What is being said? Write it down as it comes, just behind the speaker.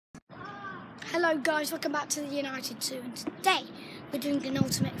Hello guys, welcome back to the United 2, and today we're doing an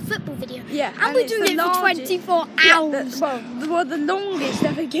ultimate football video. Yeah, and we're doing it for 24 hours. The longest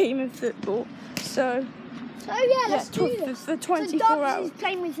ever game of football. So Let's do this. For 24 so hours. Is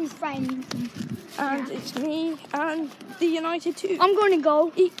playing with his friends. And it's me and the United 2. I'm going to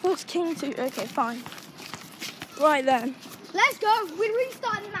go. Equals King 2. Okay, fine. Right then. Let's go. We're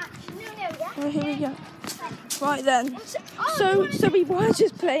restarting the match. 0-0, yeah? Oh, here we go. Right then. So we were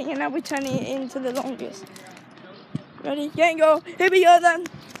just playing and now we're turning it into the longest. Ready? Get and go. Here we go then.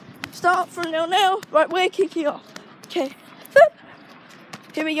 Start from 0-0. Right, we're kicking off. Okay.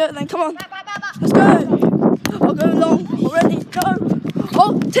 Here we go then. Come on. Let's go. I'll go long. Already. Go.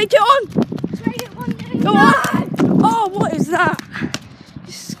 Oh, take it on. Go on. Oh, what is that?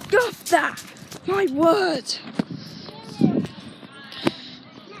 You scuffed that. My word.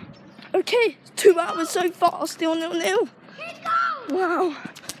 Okay, 2 hours so far, still 0-0. Wow.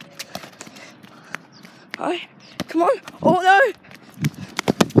 Alright, come on. Oh no.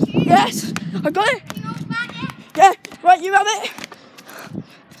 Yes, I got it. Yeah, right, you have it.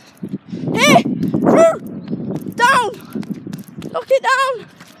 Here, through, down. Lock it down.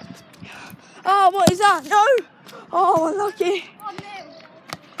 Oh, what is that? No. Oh, unlucky.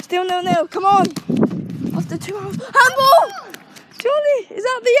 Still 0-0. Come on. After 2 hours. Handball. Surely, is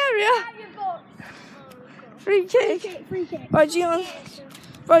that the area? Free kick. Right, do you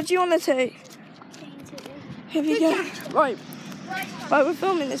want to take? Here we go. Right, we're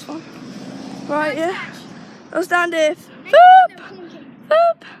filming this one. Right, yeah. I'll stand here.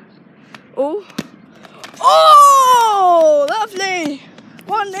 Boop, boop. Oh, lovely.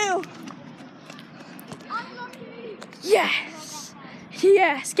 1-0.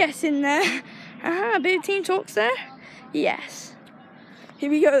 Yes, get in there. A bit of team talks there. Yes. Here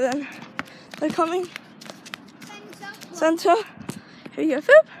we go then. They're coming. Centre. Here we go.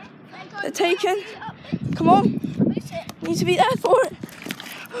 They're taken. Come on. Need to be there for it.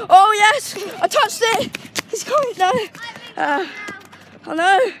 Oh yes! I touched it! He's got it now. I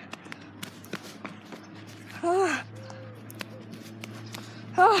know.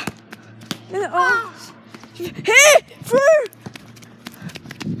 Here! Through!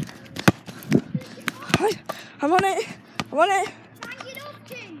 I'm on it.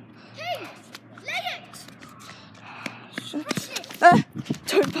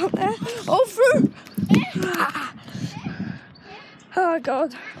 Don't bump there. Oh, through. Oh,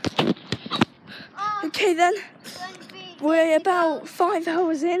 God. Okay, then. We're about 5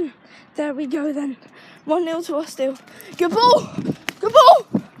 hours in. There we go, then. 1-0 to us still. Good ball.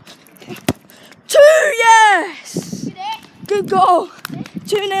 2, yes. Good goal.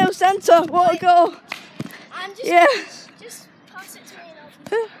 2-0 centre. What a goal. Yes. Just pass it to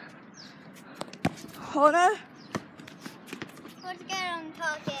me. Oh, no. Let's get on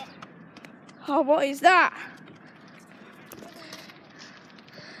target. Oh, what is that?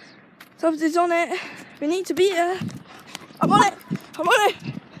 Something's on it. We need to beat her. I'm on it.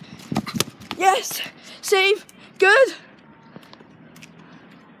 Yes. Save. Good.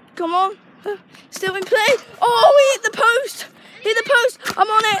 Come on. Still in play. Oh, we hit the post. I'm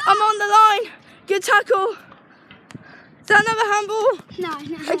on it. I'm on the line. Good tackle. Is that another handball? No.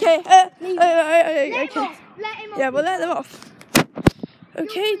 Okay. Okay. Let him off. Yeah, we'll let them off.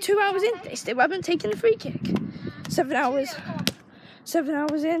 Okay, 2 hours in. They still haven't taken the free kick. 7 hours. 7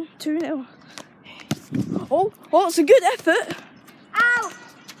 hours in. 2-0. Oh, it's a good effort. Ow!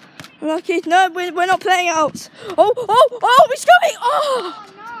 Unlucky. No, we're not playing out. Oh, he's going. Oh,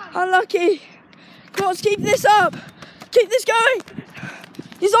 no. Unlucky. Come on, let's keep this up. Keep this going.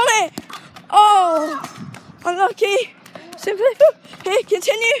 He's on it. Oh, unlucky. Simply. Here,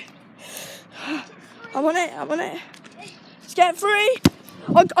 continue. I'm on it. Let's get free.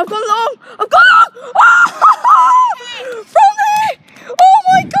 I've gone long. Oh! From there. Oh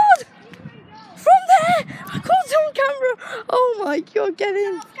my God. From there. I caught it on camera. Oh my God, get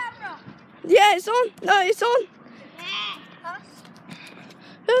in. Yeah, it's on. No, it's on.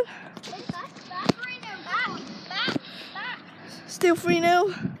 Still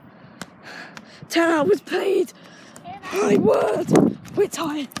 3-0. 10 hours played. My word. We're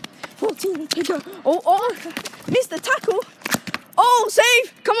tired. 14 to go. Oh, missed the tackle. Oh,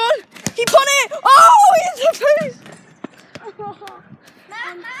 save. Come on. Keep on it. Oh, it's a post.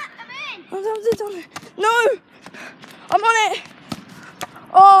 Matt, I'm in. I'm on it. No. I'm on it.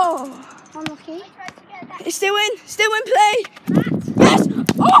 Oh. Unlucky. It's still in play. Yes.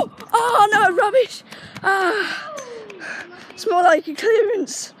 Oh, no, rubbish. It's more like a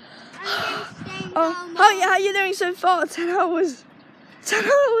clearance. How are you doing so far? 10 hours. 10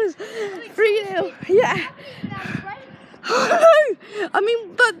 hours. 3-0. Yeah. I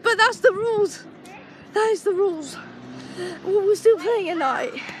mean, but that's the rules. That is the rules. Well, we're still playing at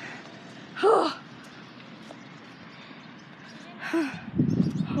night. Oh,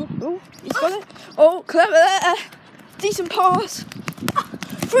 he's got it. Oh, clever there. Decent pass.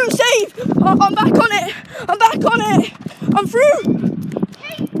 Through save. Oh, I'm back on it. I'm back on it. I'm through.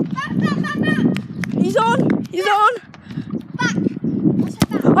 Hey, back. He's on. He's on. Back.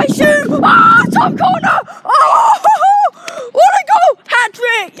 I shoot. Ah, top corner. Oh, what a goal. Hat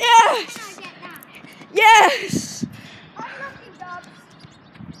trick. Yes. Can I get that? Yes. Unlucky Dubs.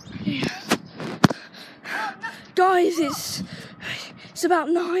 Yeah. Oh, no. Guys, it's about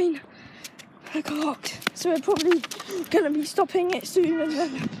 9 o'clock, so we're probably going to be stopping it soon, and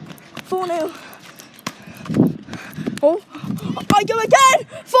then 4-0. Oh, I go again!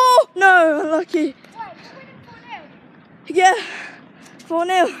 4! No, unlucky. Wait, we're winning 4-0. Yeah,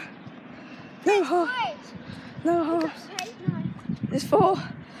 4-0. No half. Wait. No half. Okay, no. It's 4.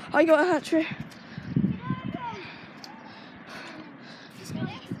 I got a hat trick.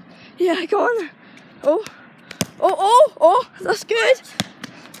 Yeah, go on. Oh, that's good.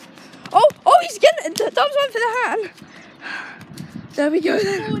 Oh, he's getting it. Dubs went for the hand. There we go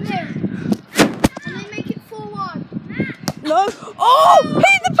then. 4-0. And they make it 4-1. No. Oh,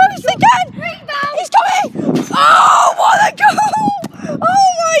 hit the post again. Rebound. He's coming. Oh, what a goal. Oh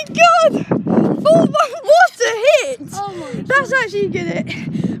my God. 4-1. What a hit. Oh my God. That's actually a good hit.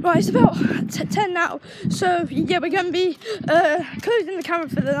 Right, it's about 10 now. So, yeah, we're going to be closing the camera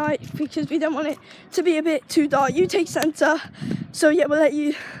for the night because we don't want it to be a bit too dark. You take centre. So, yeah, we'll let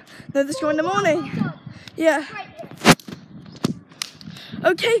you know the score in the morning. Yeah.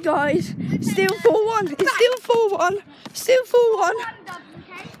 Okay, guys. Still 4-1. It's still 4-1. Still 4-1.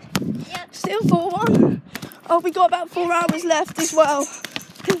 Still 4-1. Oh, we got about 4 hours left as well.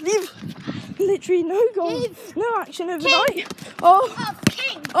 We've literally no goals, no action overnight.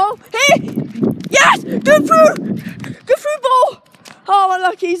 Oh, hey! Yes! Good through ball! Oh,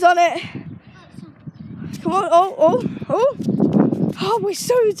 unlucky, he's on it. Come on, oh. Oh, we're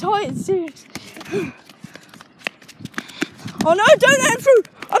so tired, seriously. Oh no, don't let him through!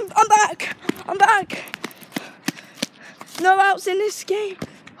 I'm back. No outs in this game.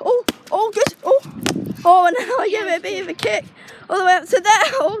 Oh, good. Oh, and then I give it a bit of a kick all the way up to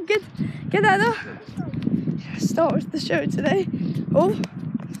there. Oh, good. Get that up. Start with the show today. Oh,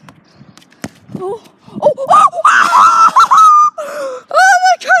 we're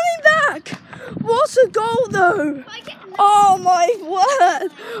coming back. What a goal, though. Oh, my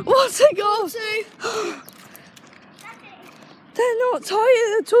word. What a goal. They're not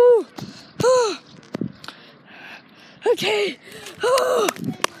tired at all. Okay.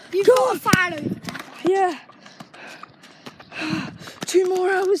 You got a fan. Yeah. 2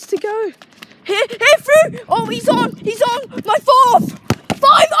 more hours to go. Here through. Oh, he's on. My 4th.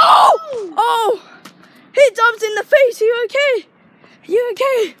 5. Oh. Hit Dubs in the face. Are you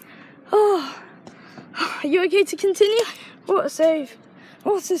okay? Oh. Are you okay to continue? What a save.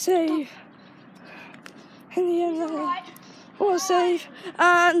 In the end, what a save.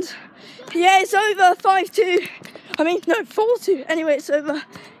 And yeah, it's over. 5-2. 4-2. Anyway, it's over.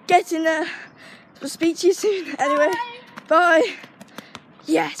 Get in there. We'll speak to you soon. Anyway, bye.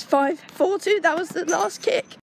 Yes, 4-2. That was the last kick.